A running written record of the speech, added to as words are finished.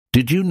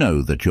Did you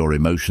know that your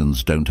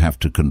emotions don't have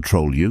to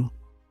control you?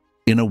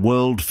 In a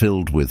world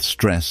filled with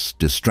stress,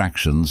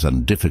 distractions,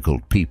 and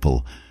difficult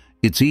people,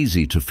 it's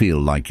easy to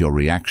feel like your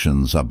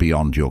reactions are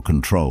beyond your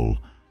control.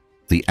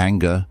 The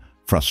anger,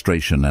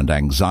 frustration, and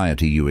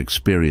anxiety you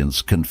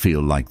experience can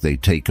feel like they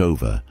take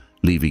over,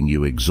 leaving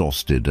you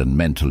exhausted and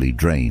mentally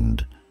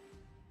drained.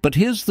 But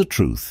here's the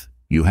truth: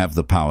 you have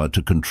the power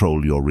to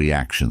control your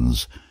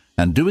reactions,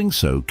 and doing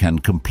so can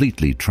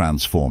completely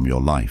transform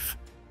your life.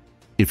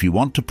 If you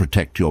want to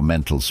protect your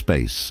mental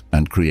space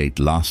and create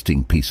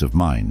lasting peace of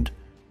mind,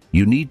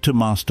 you need to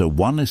master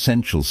one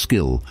essential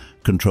skill: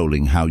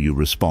 controlling how you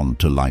respond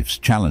to life's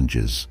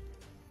challenges.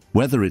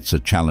 Whether it's a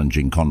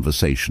challenging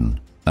conversation,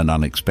 an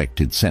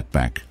unexpected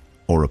setback,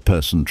 or a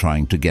person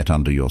trying to get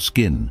under your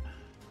skin,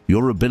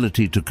 your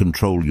ability to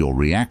control your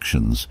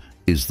reactions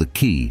is the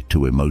key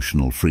to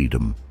emotional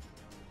freedom.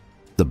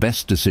 The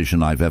best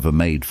decision I've ever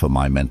made for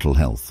my mental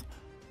health: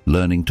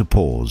 learning to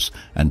pause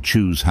and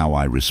choose how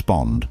I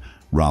respond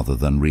rather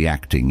than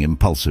reacting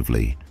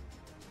impulsively.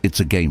 It's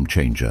a game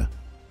changer.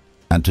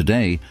 And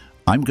today,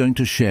 I'm going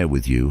to share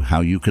with you how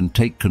you can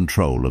take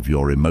control of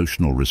your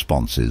emotional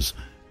responses,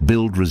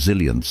 build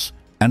resilience,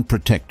 and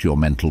protect your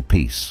mental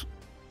peace.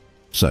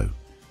 So,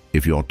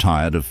 if you're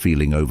tired of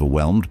feeling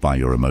overwhelmed by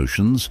your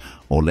emotions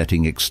or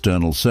letting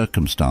external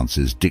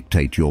circumstances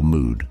dictate your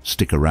mood,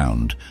 stick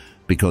around,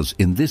 because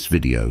in this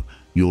video,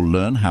 you'll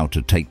learn how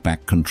to take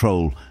back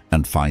control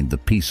and find the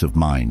peace of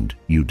mind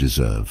you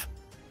deserve.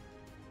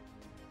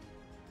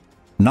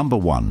 Number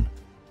 1.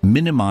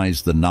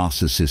 Minimize the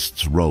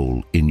narcissist's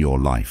role in your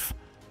life.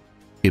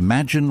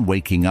 Imagine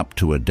waking up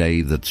to a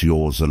day that's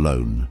yours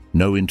alone,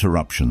 no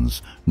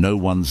interruptions, no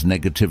one's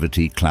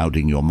negativity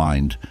clouding your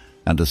mind,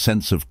 and a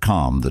sense of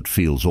calm that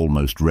feels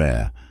almost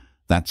rare.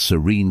 That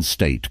serene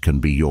state can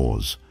be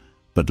yours.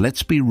 But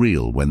let's be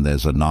real: when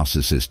there's a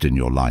narcissist in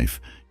your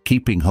life,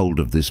 keeping hold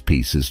of this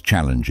peace is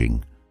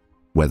challenging.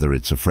 Whether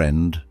it's a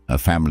friend, a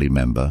family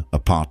member, a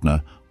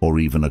partner, or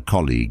even a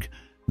colleague,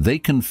 they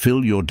can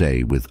fill your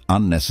day with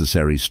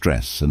unnecessary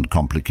stress and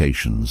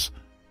complications.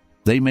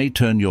 They may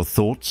turn your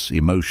thoughts,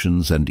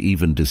 emotions, and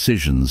even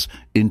decisions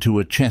into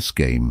a chess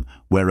game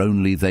where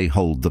only they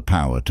hold the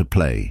power to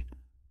play.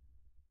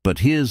 But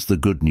here's the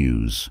good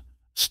news: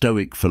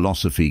 Stoic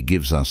philosophy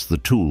gives us the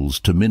tools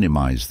to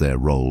minimize their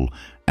role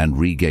and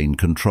regain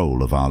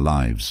control of our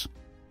lives.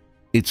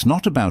 It's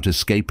not about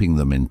escaping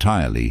them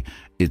entirely,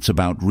 it's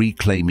about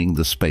reclaiming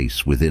the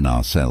space within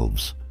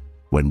ourselves.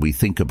 When we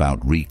think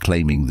about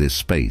reclaiming this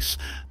space,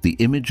 the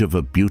image of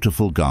a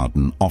beautiful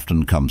garden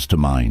often comes to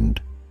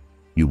mind.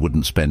 You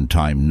wouldn't spend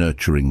time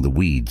nurturing the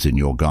weeds in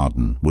your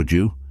garden, would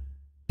you?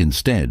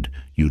 Instead,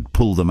 you'd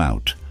pull them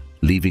out,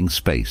 leaving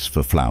space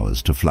for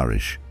flowers to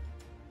flourish.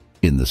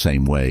 In the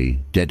same way,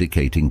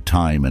 dedicating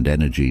time and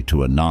energy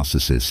to a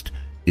narcissist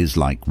is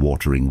like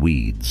watering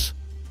weeds.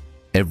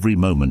 Every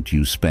moment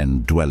you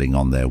spend dwelling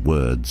on their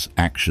words,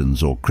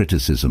 actions, or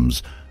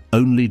criticisms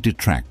only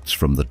detracts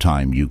from the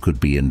time you could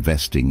be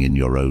investing in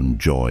your own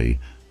joy,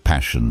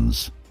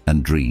 passions,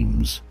 and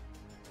dreams.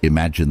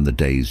 Imagine the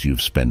days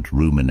you've spent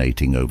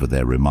ruminating over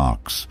their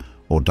remarks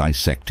or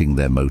dissecting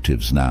their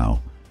motives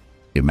now.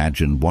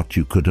 Imagine what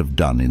you could have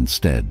done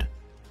instead.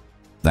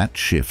 That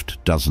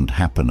shift doesn't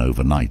happen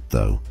overnight,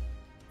 though.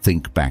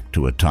 Think back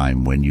to a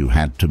time when you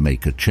had to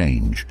make a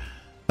change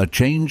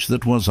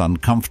that was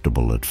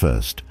uncomfortable at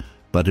first,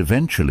 but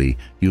eventually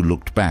you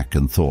looked back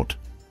and thought,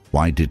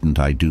 "Why didn't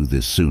I do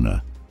this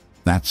sooner?"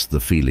 That's the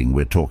feeling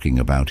we're talking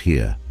about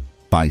here.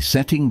 By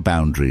setting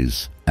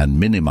boundaries and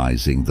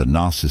minimizing the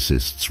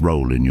narcissist's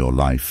role in your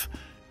life,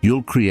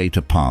 you'll create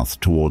a path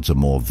towards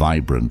a more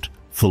vibrant,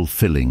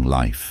 fulfilling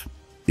life.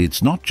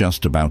 It's not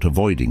just about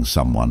avoiding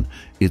someone,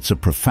 it's a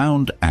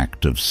profound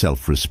act of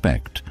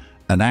self-respect,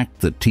 an act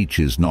that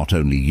teaches not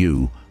only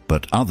you,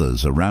 but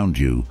others around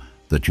you,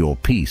 that your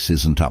peace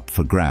isn't up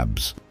for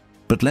grabs.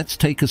 But let's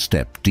take a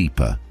step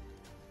deeper.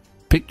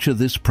 Picture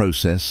this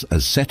process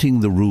as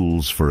setting the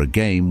rules for a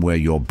game where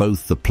you're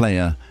both the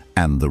player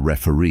and the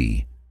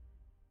referee.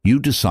 You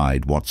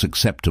decide what's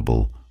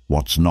acceptable,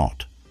 what's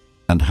not,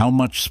 and how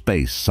much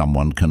space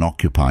someone can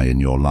occupy in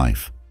your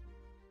life.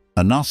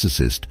 A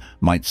narcissist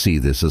might see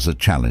this as a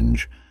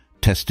challenge,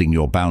 testing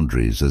your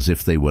boundaries as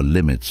if they were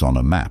limits on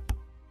a map.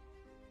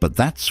 But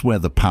that's where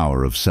the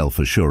power of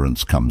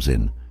self-assurance comes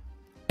in.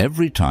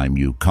 Every time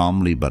you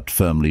calmly but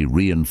firmly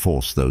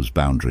reinforce those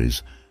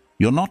boundaries,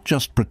 you're not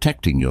just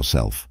protecting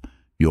yourself,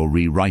 you're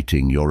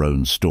rewriting your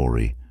own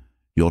story.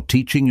 You're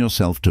teaching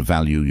yourself to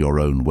value your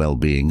own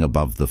well-being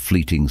above the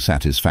fleeting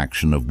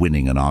satisfaction of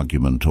winning an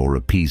argument or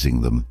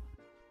appeasing them.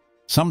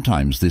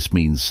 Sometimes this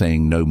means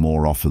saying no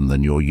more often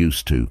than you're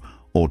used to,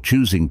 or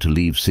choosing to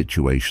leave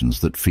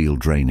situations that feel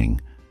draining.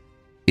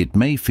 It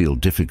may feel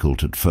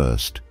difficult at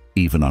first,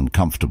 even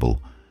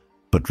uncomfortable,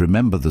 but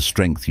remember the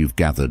strength you've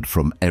gathered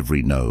from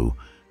every no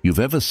you've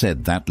ever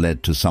said that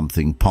led to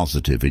something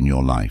positive in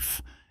your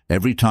life.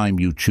 Every time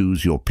you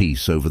choose your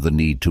peace over the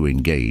need to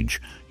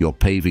engage, you're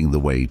paving the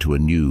way to a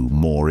new,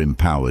 more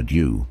empowered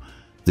you.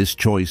 This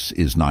choice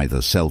is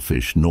neither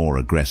selfish nor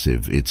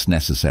aggressive, it's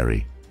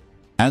necessary.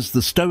 As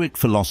the Stoic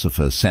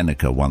philosopher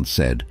Seneca once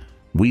said,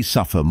 we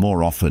suffer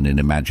more often in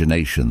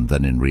imagination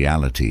than in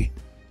reality.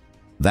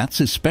 That's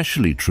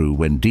especially true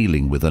when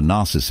dealing with a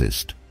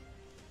narcissist.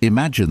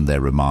 Imagine their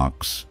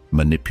remarks,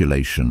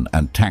 manipulation,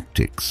 and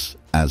tactics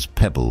as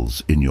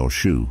pebbles in your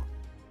shoe.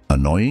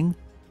 Annoying?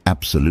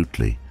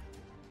 Absolutely.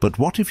 But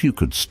what if you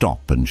could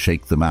stop and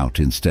shake them out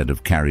instead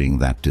of carrying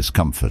that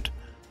discomfort?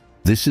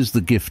 This is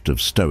the gift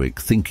of Stoic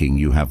thinking.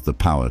 You have the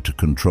power to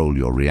control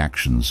your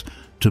reactions,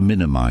 to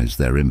minimize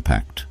their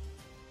impact.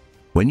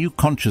 When you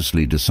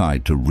consciously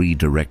decide to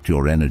redirect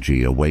your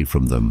energy away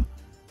from them,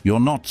 you're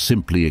not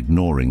simply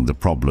ignoring the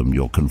problem,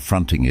 you're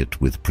confronting it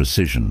with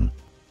precision.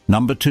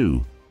 Number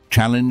 2,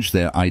 challenge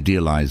their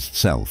idealized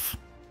self.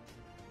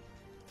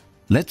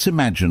 Let's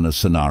imagine a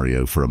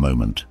scenario for a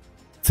moment.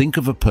 Think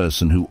of a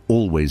person who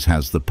always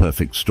has the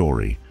perfect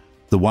story,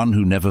 the one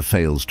who never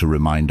fails to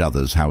remind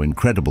others how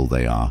incredible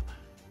they are.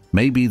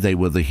 Maybe they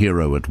were the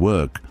hero at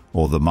work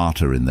or the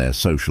martyr in their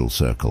social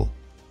circle.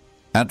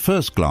 At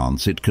first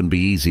glance, it can be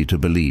easy to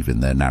believe in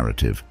their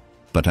narrative,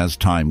 but as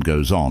time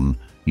goes on,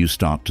 you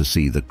start to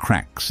see the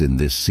cracks in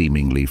this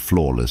seemingly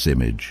flawless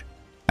image.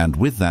 And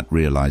with that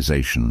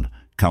realization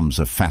comes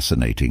a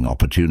fascinating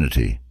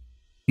opportunity.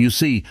 You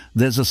see,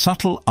 there's a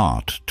subtle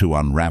art to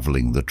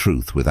unraveling the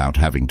truth without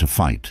having to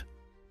fight.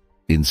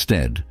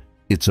 Instead,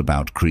 it's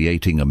about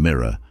creating a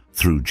mirror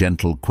through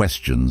gentle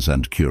questions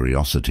and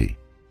curiosity.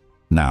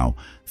 Now,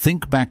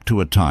 think back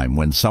to a time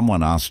when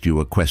someone asked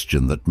you a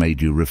question that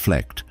made you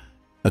reflect,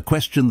 a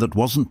question that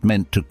wasn't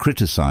meant to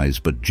criticize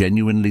but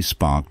genuinely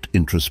sparked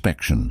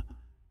introspection.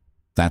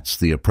 That's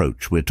the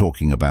approach we're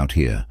talking about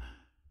here.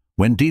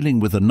 When dealing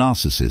with a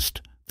narcissist,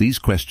 these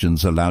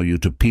questions allow you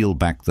to peel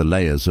back the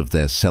layers of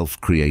their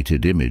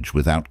self-created image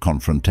without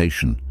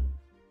confrontation.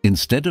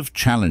 Instead of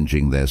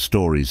challenging their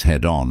stories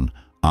head-on,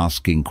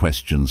 asking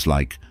questions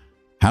like,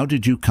 "How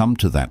did you come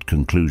to that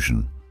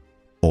conclusion?"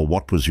 or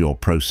 "What was your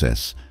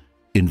process?"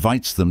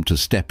 invites them to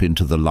step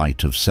into the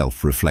light of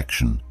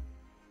self-reflection.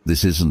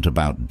 This isn't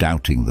about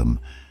doubting them,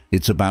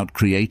 it's about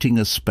creating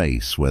a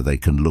space where they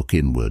can look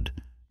inward,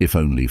 if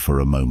only for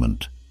a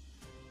moment.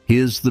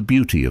 Here's the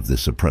beauty of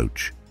this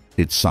approach.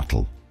 It's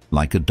subtle,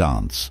 like a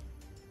dance.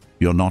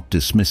 You're not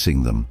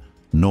dismissing them,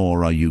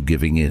 nor are you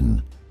giving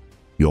in.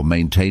 You're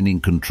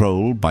maintaining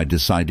control by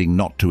deciding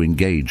not to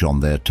engage on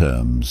their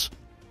terms.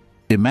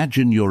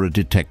 Imagine you're a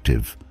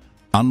detective,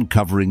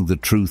 uncovering the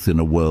truth in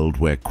a world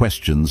where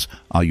questions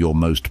are your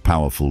most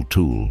powerful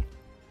tool.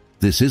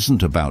 This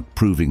isn't about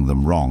proving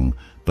them wrong,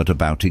 but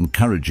about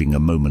encouraging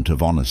a moment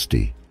of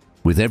honesty.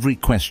 With every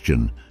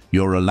question,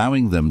 you're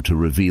allowing them to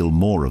reveal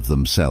more of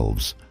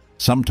themselves,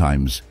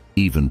 sometimes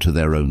even to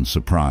their own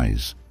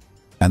surprise.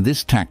 And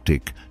this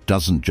tactic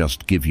doesn't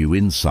just give you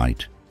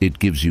insight, it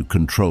gives you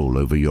control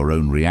over your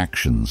own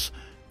reactions,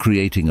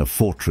 creating a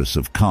fortress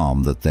of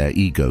calm that their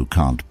ego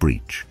can't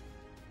breach.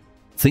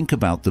 Think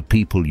about the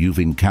people you've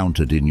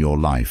encountered in your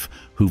life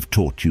who've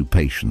taught you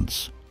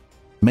patience.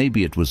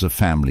 Maybe it was a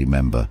family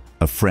member,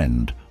 a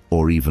friend,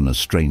 or even a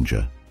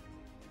stranger.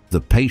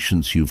 The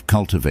patience you've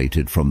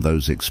cultivated from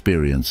those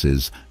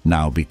experiences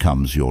now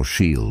becomes your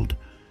shield.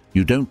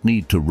 You don't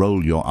need to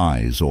roll your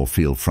eyes or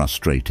feel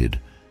frustrated.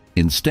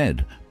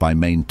 Instead, by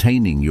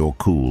maintaining your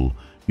cool,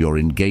 you're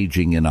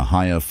engaging in a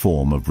higher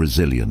form of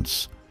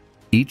resilience.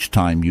 Each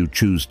time you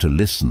choose to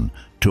listen,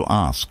 to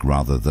ask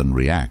rather than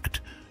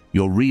react,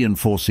 you're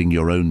reinforcing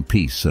your own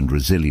peace and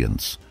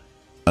resilience.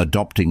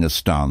 Adopting a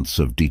stance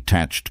of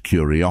detached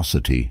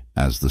curiosity,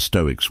 as the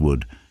Stoics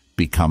would,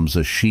 becomes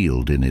a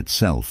shield in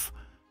itself.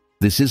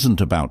 This isn't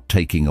about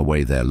taking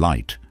away their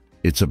light,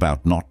 it's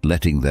about not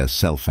letting their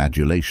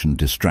self-adulation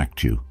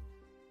distract you.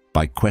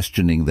 By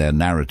questioning their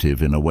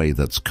narrative in a way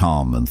that's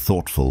calm and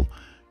thoughtful,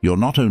 you're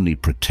not only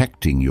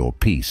protecting your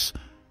peace,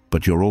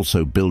 but you're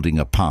also building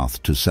a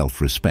path to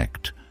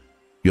self-respect.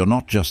 You're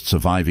not just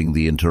surviving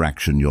the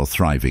interaction, you're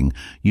thriving,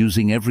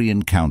 using every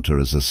encounter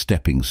as a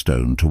stepping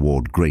stone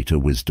toward greater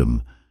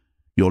wisdom.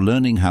 You're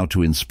learning how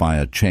to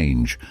inspire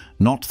change,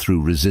 not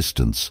through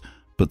resistance,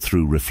 but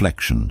through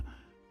reflection,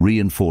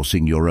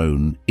 reinforcing your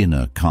own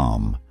inner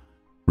calm.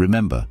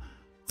 Remember,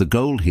 the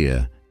goal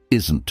here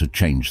isn't to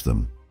change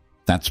them.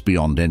 That's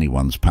beyond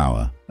anyone's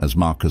power, as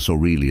Marcus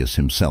Aurelius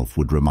himself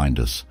would remind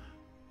us.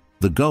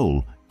 The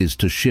goal is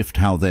to shift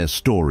how their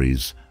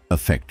stories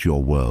affect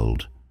your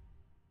world.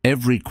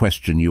 Every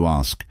question you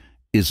ask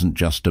isn't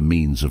just a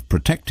means of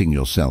protecting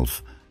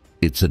yourself,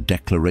 it's a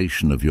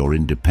declaration of your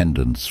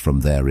independence from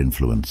their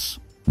influence.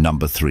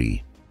 Number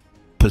 3,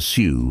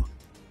 pursue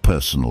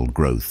personal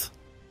growth.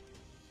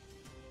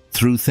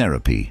 Through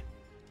therapy,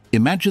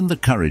 imagine the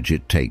courage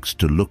it takes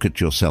to look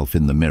at yourself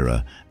in the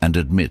mirror and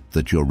admit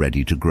that you're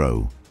ready to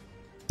grow.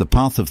 The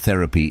path of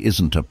therapy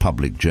isn't a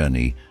public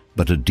journey,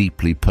 but a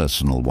deeply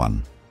personal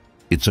one.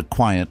 It's a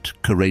quiet,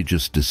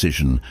 courageous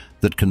decision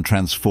that can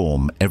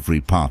transform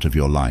every part of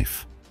your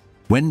life.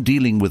 When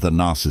dealing with a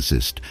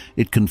narcissist,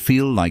 it can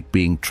feel like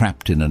being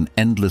trapped in an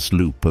endless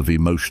loop of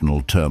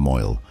emotional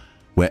turmoil,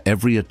 where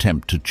every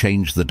attempt to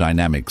change the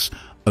dynamics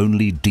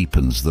only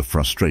deepens the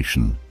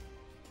frustration.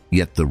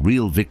 Yet the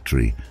real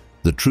victory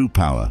The true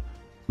power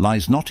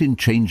lies not in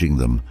changing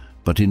them,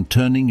 but in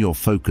turning your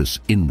focus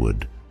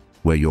inward,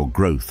 where your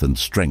growth and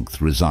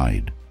strength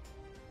reside.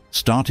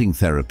 Starting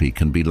therapy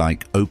can be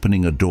like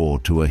opening a door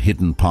to a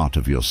hidden part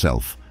of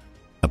yourself,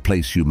 a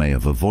place you may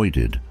have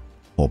avoided,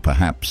 or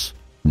perhaps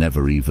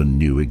never even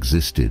knew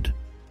existed.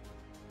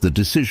 The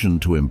decision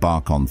to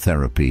embark on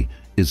therapy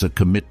is a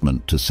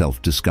commitment to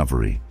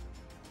self-discovery.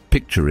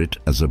 Picture it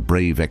as a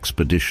brave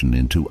expedition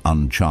into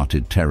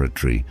uncharted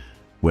territory,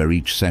 where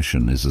each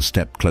session is a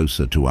step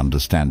closer to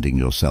understanding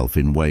yourself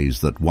in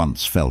ways that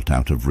once felt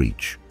out of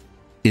reach.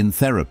 In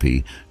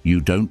therapy, you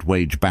don't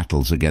wage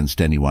battles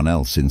against anyone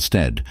else.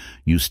 Instead,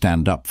 you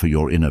stand up for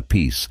your inner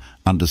peace,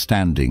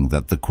 understanding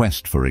that the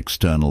quest for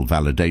external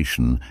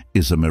validation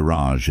is a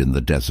mirage in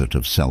the desert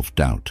of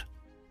self-doubt.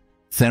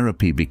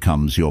 Therapy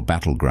becomes your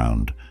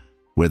battleground,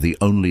 where the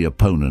only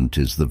opponent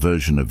is the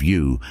version of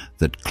you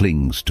that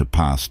clings to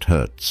past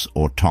hurts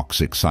or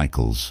toxic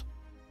cycles.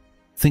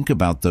 Think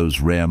about those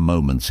rare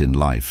moments in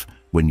life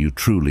when you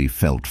truly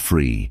felt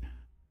free,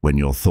 when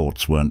your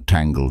thoughts weren't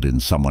tangled in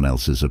someone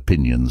else's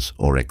opinions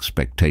or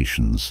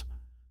expectations.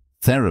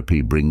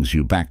 Therapy brings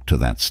you back to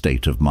that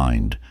state of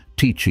mind,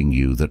 teaching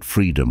you that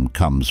freedom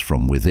comes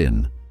from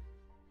within.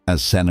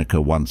 As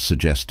Seneca once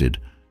suggested,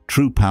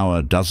 true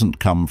power doesn't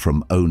come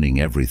from owning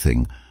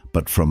everything,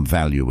 but from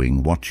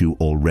valuing what you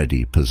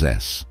already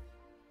possess.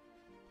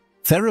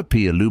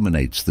 Therapy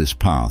illuminates this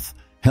path,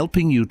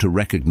 helping you to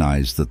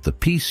recognize that the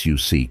peace you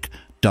seek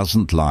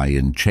doesn't lie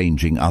in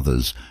changing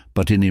others,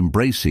 but in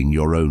embracing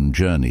your own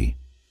journey.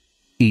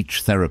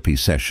 Each therapy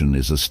session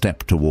is a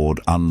step toward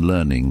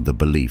unlearning the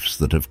beliefs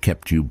that have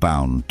kept you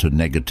bound to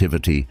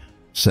negativity,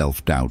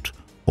 self-doubt,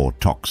 or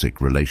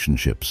toxic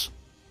relationships.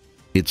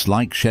 It's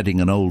like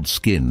shedding an old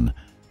skin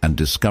and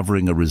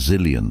discovering a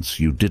resilience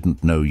you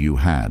didn't know you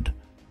had.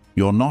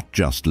 You're not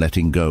just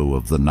letting go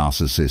of the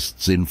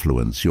narcissist's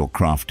influence, you're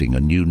crafting a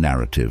new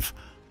narrative,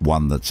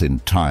 one that's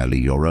entirely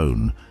your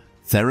own.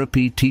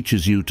 Therapy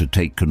teaches you to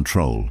take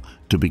control,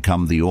 to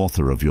become the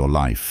author of your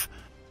life.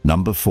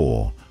 Number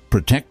 4,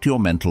 protect your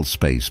mental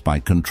space by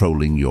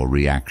controlling your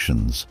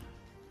reactions.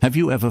 Have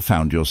you ever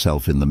found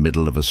yourself in the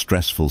middle of a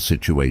stressful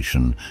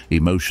situation,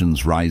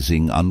 emotions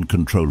rising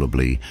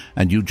uncontrollably,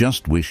 and you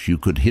just wish you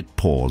could hit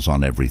pause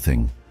on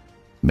everything?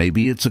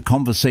 Maybe it's a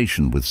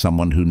conversation with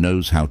someone who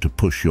knows how to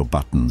push your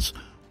buttons,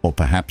 or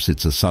perhaps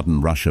it's a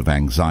sudden rush of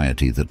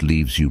anxiety that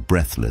leaves you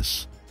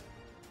breathless.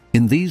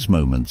 In these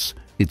moments,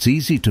 it's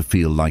easy to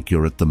feel like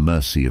you're at the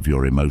mercy of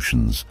your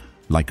emotions,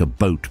 like a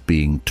boat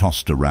being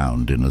tossed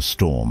around in a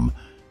storm.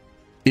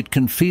 It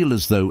can feel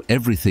as though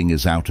everything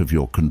is out of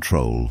your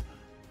control.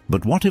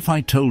 But what if I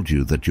told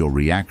you that your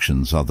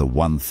reactions are the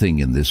one thing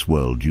in this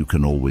world you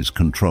can always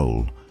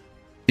control?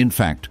 In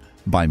fact,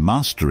 by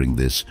mastering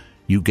this,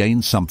 you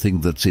gain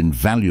something that's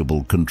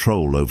invaluable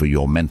control over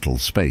your mental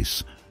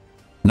space.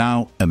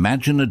 Now,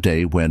 imagine a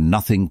day where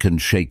nothing can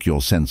shake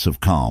your sense of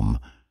calm.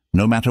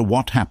 No matter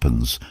what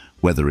happens,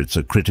 whether it's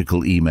a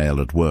critical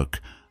email at work,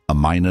 a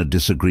minor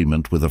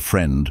disagreement with a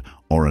friend,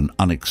 or an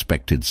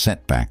unexpected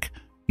setback,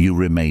 you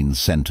remain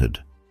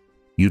centered.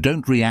 You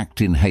don't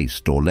react in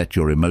haste or let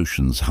your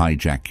emotions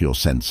hijack your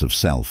sense of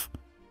self.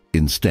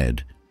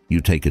 Instead, you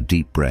take a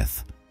deep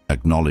breath,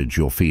 acknowledge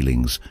your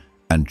feelings,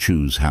 and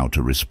choose how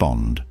to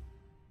respond.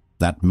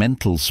 That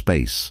mental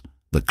space,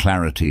 the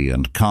clarity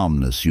and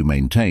calmness you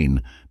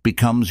maintain,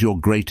 becomes your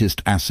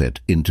greatest asset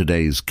in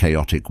today's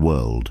chaotic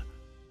world.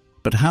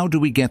 But how do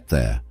we get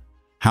there?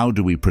 How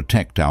do we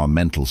protect our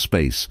mental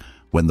space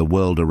when the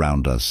world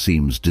around us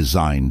seems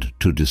designed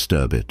to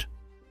disturb it?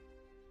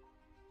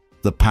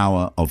 The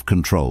power of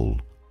control.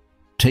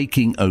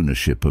 Taking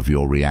ownership of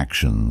your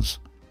reactions.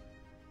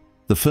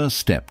 The first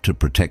step to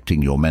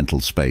protecting your mental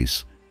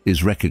space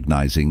is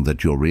recognizing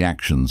that your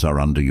reactions are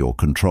under your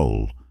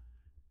control.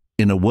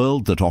 In a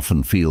world that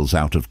often feels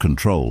out of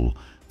control,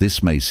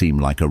 this may seem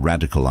like a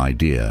radical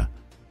idea,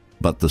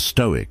 but the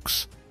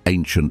Stoics,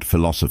 ancient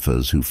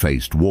philosophers who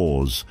faced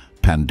wars,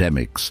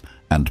 pandemics,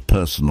 and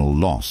personal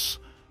loss,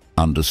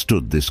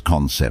 understood this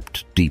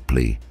concept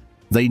deeply.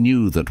 They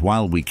knew that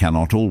while we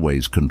cannot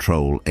always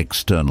control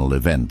external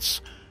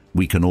events,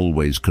 we can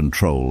always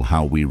control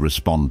how we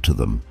respond to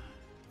them.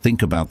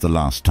 Think about the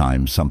last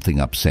time something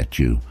upset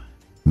you.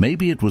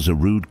 Maybe it was a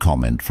rude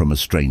comment from a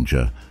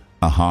stranger,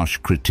 a harsh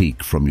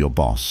critique from your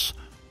boss,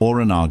 or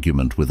an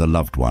argument with a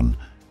loved one.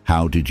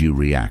 How did you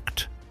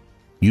react?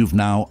 You've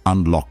now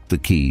unlocked the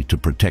key to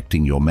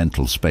protecting your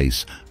mental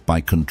space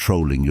by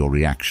controlling your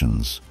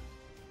reactions.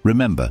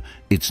 Remember,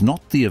 it's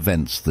not the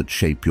events that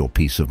shape your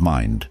peace of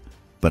mind,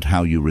 but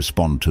how you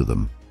respond to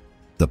them.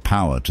 The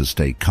power to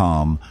stay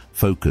calm,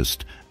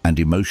 focused, and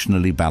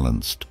emotionally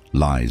balanced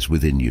lies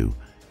within you.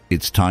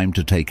 It's time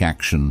to take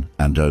action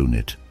and own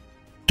it.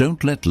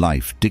 Don't let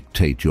life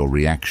dictate your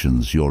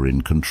reactions. You're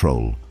in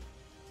control.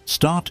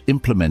 Start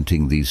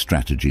implementing these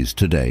strategies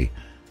today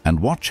and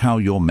watch how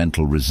your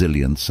mental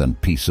resilience and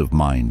peace of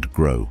mind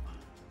grow.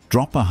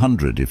 Drop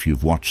 100 if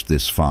you've watched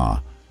this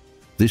far.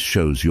 This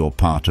shows you're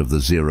part of the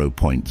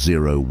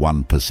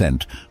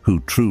 0.01% who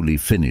truly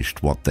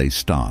finished what they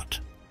start.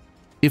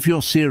 If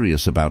you're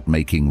serious about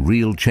making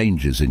real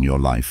changes in your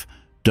life,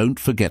 don't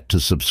forget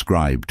to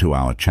subscribe to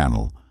our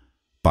channel.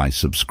 By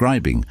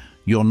subscribing,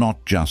 you're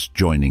not just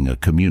joining a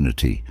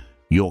community,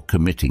 you're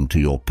committing to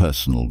your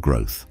personal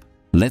growth.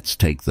 Let's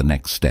take the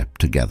next step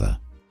together.